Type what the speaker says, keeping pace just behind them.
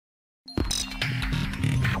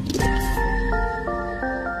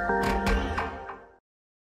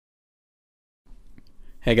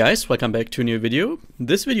Hey guys, welcome back to a new video.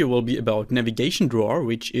 This video will be about navigation drawer,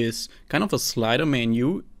 which is kind of a slider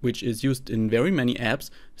menu which is used in very many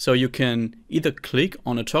apps. So you can either click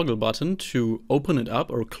on a toggle button to open it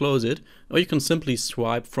up or close it, or you can simply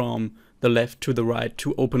swipe from the left to the right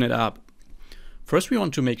to open it up. First, we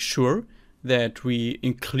want to make sure that we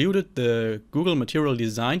included the Google Material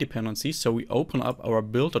Design dependency. So we open up our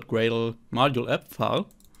build.gradle module app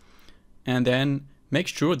file and then make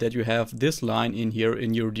sure that you have this line in here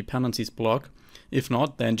in your dependencies block. If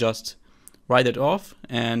not, then just write it off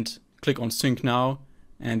and click on sync now,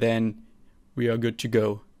 and then we are good to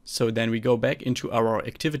go. So then we go back into our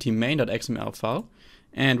activity main.xml file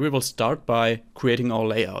and we will start by creating our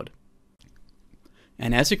layout.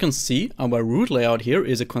 And as you can see, our root layout here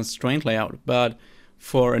is a constraint layout, but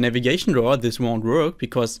for a navigation drawer this won't work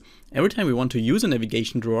because every time we want to use a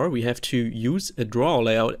navigation drawer we have to use a drawer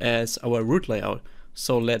layout as our root layout.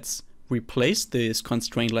 So let's replace this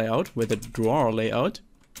constraint layout with a drawer layout,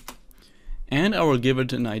 and I will give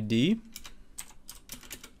it an ID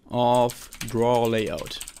of drawer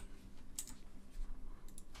layout.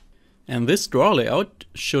 And this drawer layout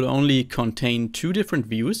should only contain two different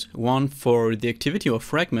views, one for the activity or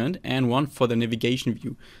fragment and one for the navigation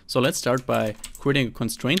view. So let's start by creating a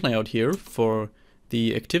constraint layout here for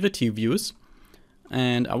the activity views,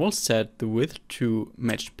 and I will set the width to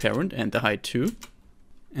match parent and the height too.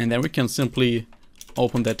 And then we can simply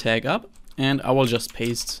open that tag up, and I will just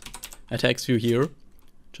paste a text view here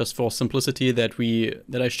just for simplicity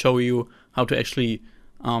that I show you how to actually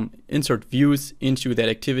insert views into that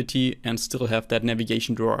activity and still have that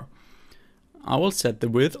navigation drawer. I will set the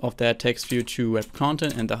width of that text view to web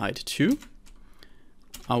content and the height too.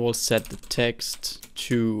 I will set the text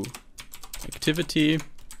to activity,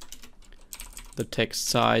 the text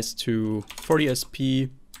size to 40 sp.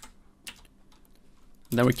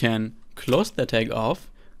 Then we can close the tag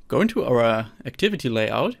off, go into our activity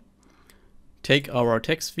layout, take our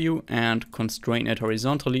text view and constrain it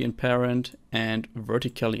horizontally in parent and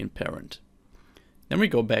vertically in parent. Then we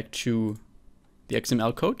go back to the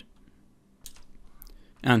XML code.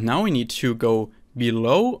 And now we need to go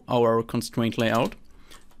below our constraint layout.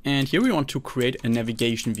 And here we want to create a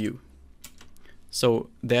navigation view. So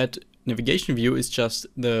that navigation view is just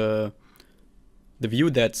the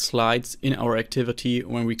view that slides in our activity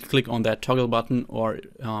when we click on that toggle button or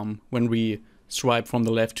when we swipe from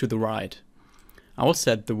the left to the right. I will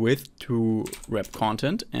set the width to wrap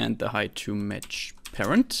content and the height to match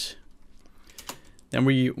parent. Then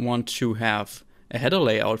we want to have a header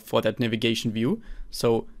layout for that navigation view.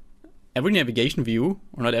 So every navigation view,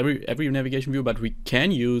 or not every navigation view, but we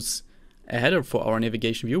can use a header for our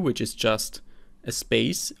navigation view, which is just a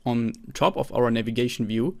space on top of our navigation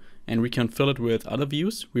view, and we can fill it with other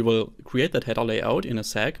views. We will create that header layout in a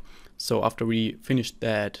sec. So after we finish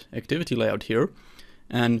that activity layout here,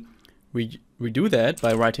 and we do that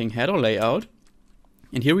by writing header layout,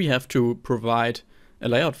 and here we have to provide a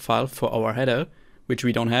layout file for our header, which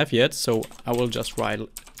we don't have yet. So I will just write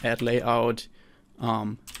add layout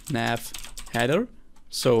nav header.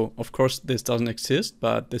 So of course this doesn't exist,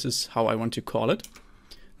 but this is how I want to call it.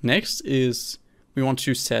 Next is we want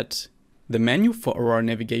to set the menu for our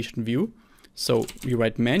navigation view. So we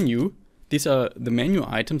write menu. These are the menu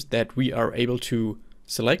items that we are able to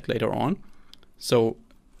select later on. So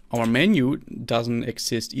our menu doesn't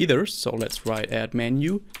exist either. So let's write add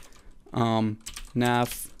menu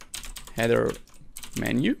nav header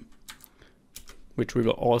menu, which we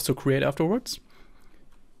will also create afterwards.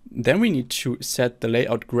 Then we need to set the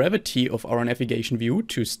layout gravity of our navigation view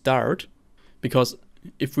to start, because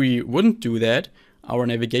if we wouldn't do that, our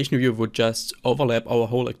navigation view would just overlap our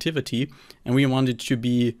whole activity, and we want it to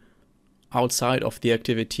be outside of the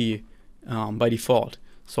activity by default.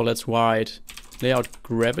 So let's write layout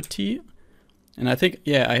gravity. And I think,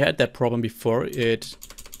 yeah, I had that problem before.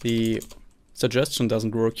 The suggestion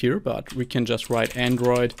doesn't work here, but we can just write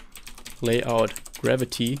Android layout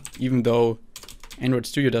gravity, even though Android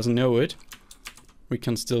Studio doesn't know it. We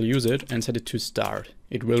can still use it and set it to start.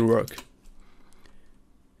 It will work.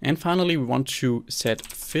 And finally, we want to set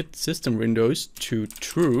fit system windows to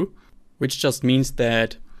true, which just means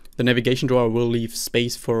that the navigation drawer will leave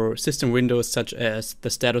space for system windows such as the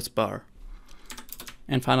status bar.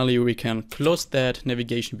 And finally, we can close that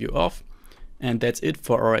navigation view off, and that's it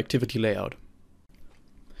for our activity layout.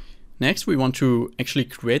 Next, we want to actually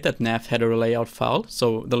create that nav header layout file.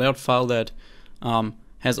 So the layout file that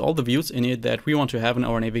has all the views in it that we want to have in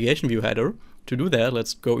our navigation view header. To do that,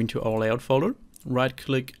 let's go into our layout folder, right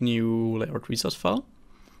click new layout resource file,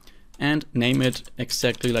 and name it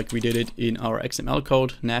exactly like we did it in our XML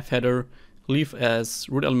code, nav header, leave as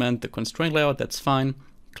root element the constraint layout, that's fine,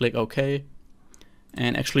 click OK.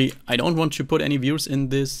 And actually, I don't want to put any views in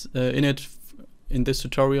this in this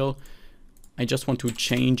tutorial. I just want to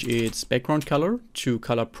change its background color to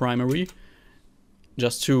color primary,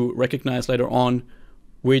 just to recognize later on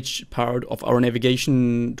which part of our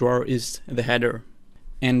navigation drawer is the header.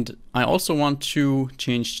 And I also want to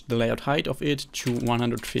change the layout height of it to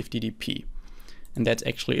 150 dp. And that's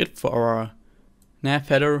actually it for our nav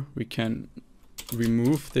header. We can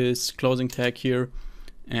remove this closing tag here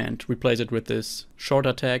and replace it with this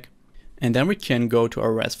shorter tag. And then we can go to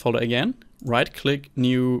our res folder again, right click,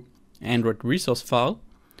 new Android resource file.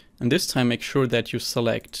 And this time make sure that you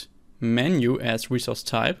select menu as resource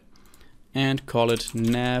type and call it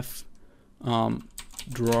nav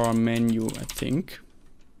drawer menu, I think.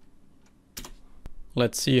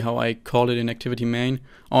 Let's see how I call it in activity main.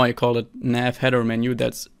 Oh, I call it nav header menu.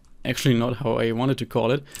 That's actually not how I wanted to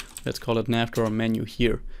call it. Let's call it nav drawer menu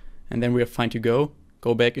here. And then we are fine to go.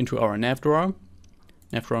 Go back into our nav drawer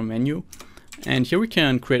menu. And here we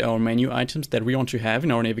can create our menu items that we want to have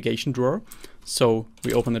in our navigation drawer. So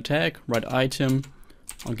we open the tag, write item.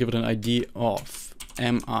 I'll give it an ID of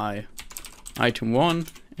mi item 1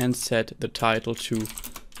 and set the title to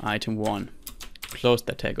item 1. Close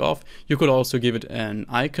that tag off. You could also give it an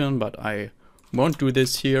icon, but I won't do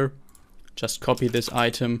this here. Just copy this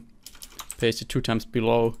item, paste it 2 times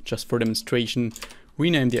below just for demonstration.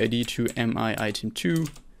 Rename the ID to mi item 2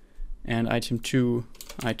 and item 2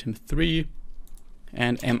 item 3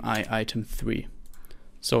 and mi item 3.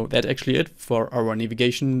 So that's actually it for our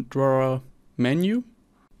navigation drawer menu.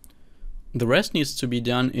 The rest needs to be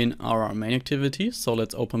done in our main activity, so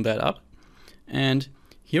let's open that up. And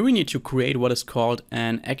here we need to create what is called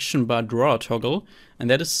an action bar drawer toggle, and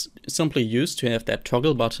that is simply used to have that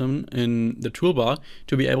toggle button in the toolbar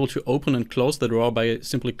to be able to open and close the drawer by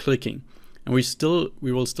simply clicking. And we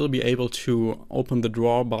will still be able to open the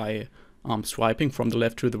drawer by swiping from the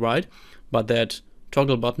left to the right, but that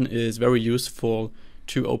toggle button is very useful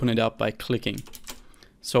to open it up by clicking.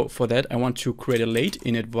 So for that I want to create a late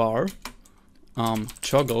init var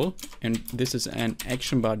toggle, and this is an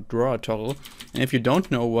action bar drawer toggle. And if you don't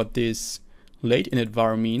know what this late init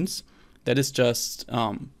var means, that is just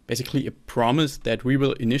basically a promise that we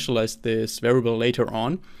will initialize this variable later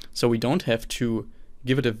on, so we don't have to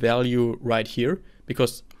give it a value right here,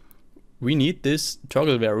 because we need this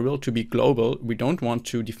toggle variable to be global. We don't want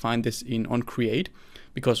to define this in onCreate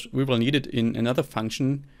because we will need it in another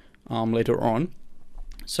function later on.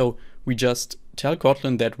 So we just tell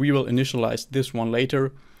Kotlin that we will initialize this one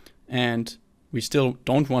later, and we still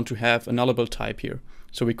don't want to have a nullable type here.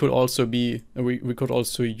 So we could also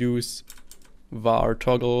use var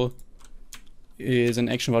toggle is an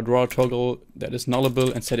action var drawer toggle that is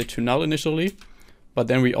nullable and set it to null initially. But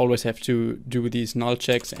then we always have to do these null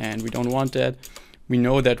checks, and we don't want that. We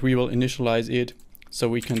know that we will initialize it, so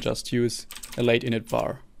we can just use a late init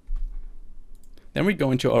var. Then we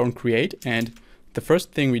go into our own create, and the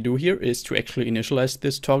first thing we do here is to actually initialize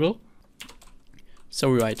this toggle. So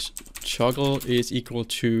we write toggle is equal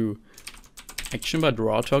to action bar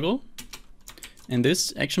drawer toggle, and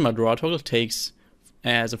this action bar drawer toggle takes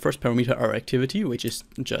as a first parameter our activity, which is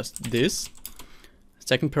just this.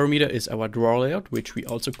 Second parameter is our drawer layout, which we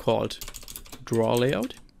also called drawer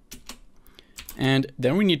layout. And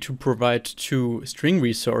then we need to provide 2 string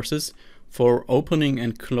resources for opening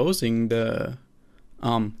and closing the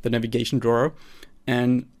navigation drawer.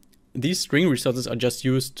 And these string resources are just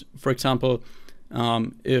used, for example,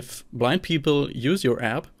 if blind people use your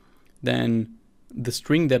app, then the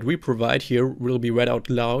string that we provide here will be read out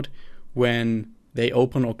loud when they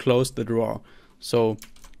open or close the drawer. So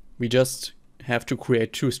we just have to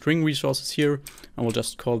create 2 string resources here, and we'll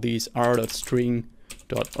just call these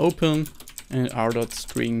r.string.open and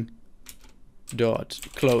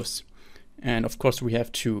r.string.close. And of course we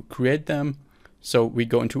have to create them. So we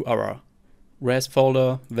go into our res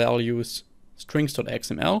folder, values,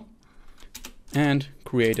 strings.xml, and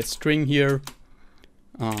create a string here,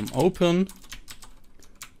 open,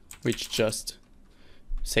 which just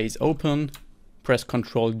says open. Press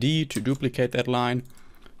Ctrl D to duplicate that line.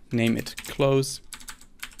 Name it close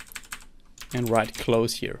and write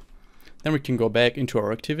close here. Then we can go back into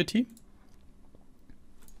our activity.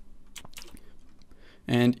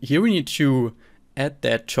 And here we need to add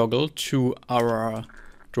that toggle to our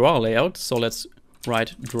drawer layout. So let's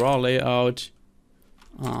write drawer layout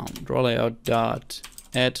dot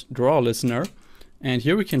add drawer listener. And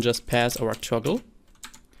here we can just pass our toggle.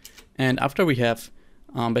 And after we have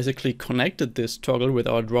basically connected this toggle with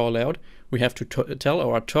our drawer layout, we have to tell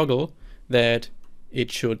our toggle that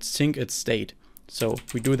it should sync its state. So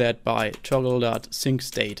we do that by toggle.sync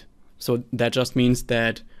state. So that just means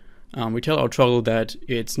that we tell our toggle that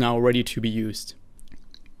it's now ready to be used.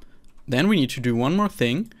 Then we need to do one more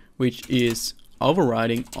thing, which is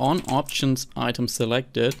overriding on options item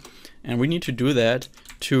selected, and we need to do that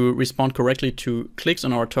to respond correctly to clicks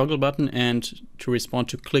on our toggle button and to respond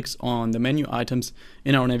to clicks on the menu items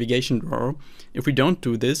in our navigation drawer. If we don't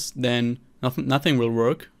do this, then nothing will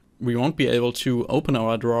work. We won't be able to open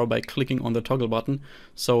our drawer by clicking on the toggle button.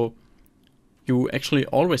 So you actually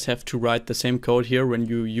always have to write the same code here when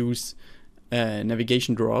you use a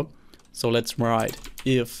navigation drawer. So let's write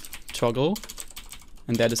if toggle,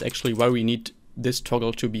 and that is actually why we need this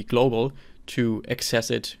toggle to be global to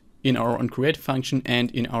access it in our onCreate function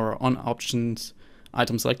and in our onOptions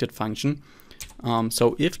item selected function.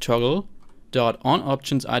 So if toggle dot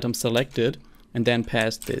onOptions item selected, and then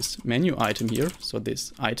pass this menu item here, so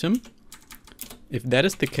this item. If that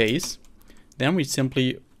is the case, then we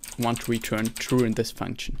simply want to return true in this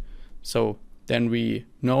function. So then we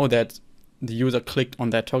know that the user clicked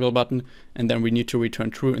on that toggle button, and then we need to return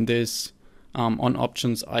true in this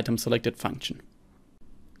onOptions item selected function.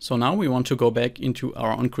 So now we want to go back into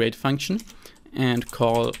our onCreate function and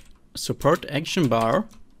call support action bar.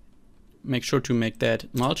 Make sure to make that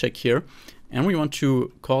null check here. And we want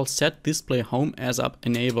to call set display home as up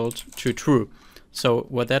enabled to true. So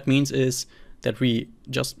what that means is that we're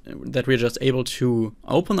just able to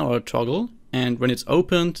open our toggle, and when it's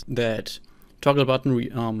opened, that toggle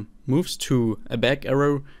button moves to a back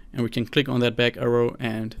arrow, and we can click on that back arrow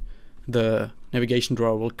and the navigation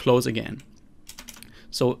drawer will close again.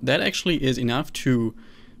 So that actually is enough to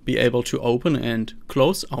be able to open and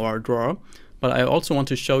close our drawer, but I also want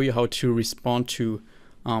to show you how to respond to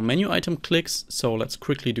menu item clicks. So let's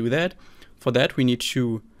quickly do that. For that we need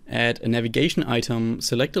to add a navigation item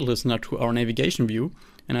selected listener to our navigation view,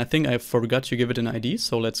 and I think I forgot to give it an ID,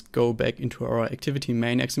 so let's go back into our activity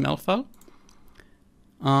main XML file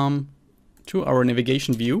to our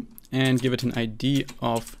navigation view and give it an ID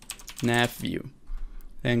of nav view.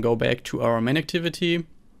 Then go back to our main activity,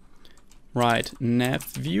 write nav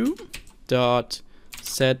view dot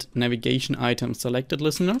set navigation item selected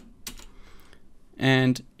listener.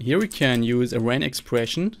 And here we can use a when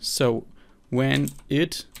expression. So when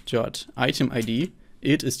it.item ID,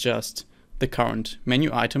 it is just the current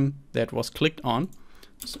menu item that was clicked on.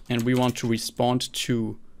 And we want to respond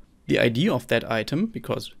to the ID of that item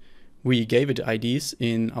because we gave it IDs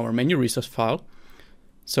in our menu resource file.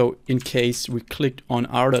 So in case we clicked on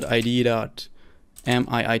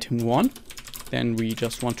r.id.miitem1, then we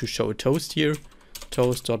just want to show a toast here,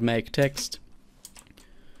 toast.make text.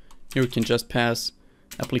 Here we can just pass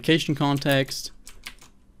application context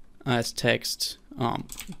as text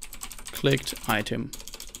clicked item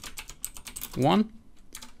 1,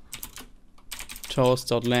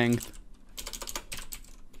 toast.length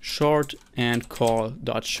short, and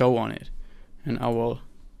call.show on it. And I will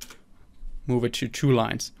move it to 2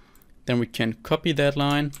 lines. Then we can copy that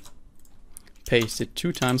line, paste it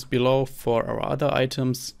 2 times below for our other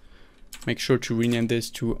items. Make sure to rename this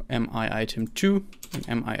to miitem2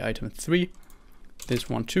 and miitem3. This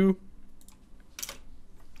one too.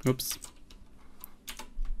 Oops.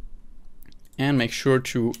 And make sure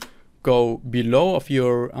to go below of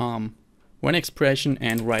your when expression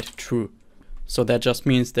and write true. So that just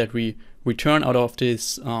means that we return out of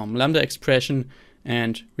this lambda expression,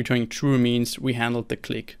 and returning true means we handled the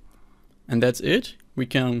click. And that's it. We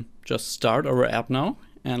can just start our app now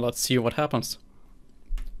and let's see what happens.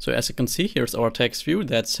 So as you can see, here's our text view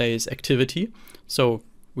that says activity. So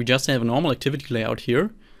we just have a normal activity layout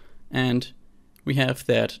here, and we have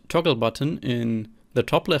that toggle button in the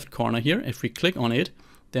top left corner here. If we click on it,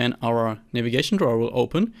 then our navigation drawer will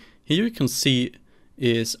open. Here you can see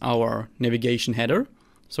is our navigation header.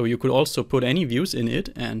 So you could also put any views in it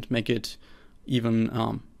and make it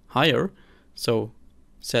even higher. So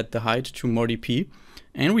set the height to more dp.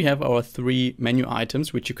 And we have our 3 menu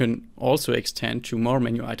items, which you can also extend to more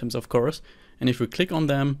menu items, of course. And if we click on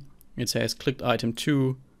them, it says clicked item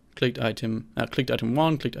 2, clicked item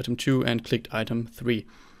 1, clicked item 2, and clicked item 3.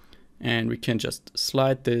 And we can just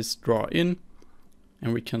slide this drawer in,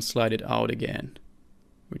 and we can slide it out again,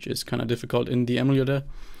 which is kind of difficult in the emulator.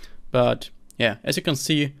 But yeah, as you can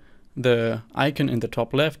see, the icon in the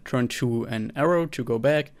top left turned to an arrow to go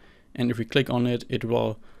back, and if we click on it, it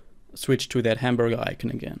will switch to that hamburger icon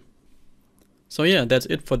again. So yeah, that's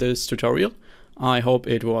it for this tutorial. I hope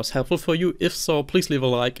it was helpful for you. If so, please leave a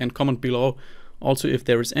like and comment below. Also, if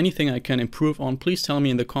there is anything I can improve on, please tell me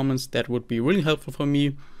in the comments. That would be really helpful for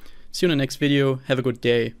me. See you in the next video. Have a good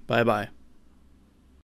day. Bye bye.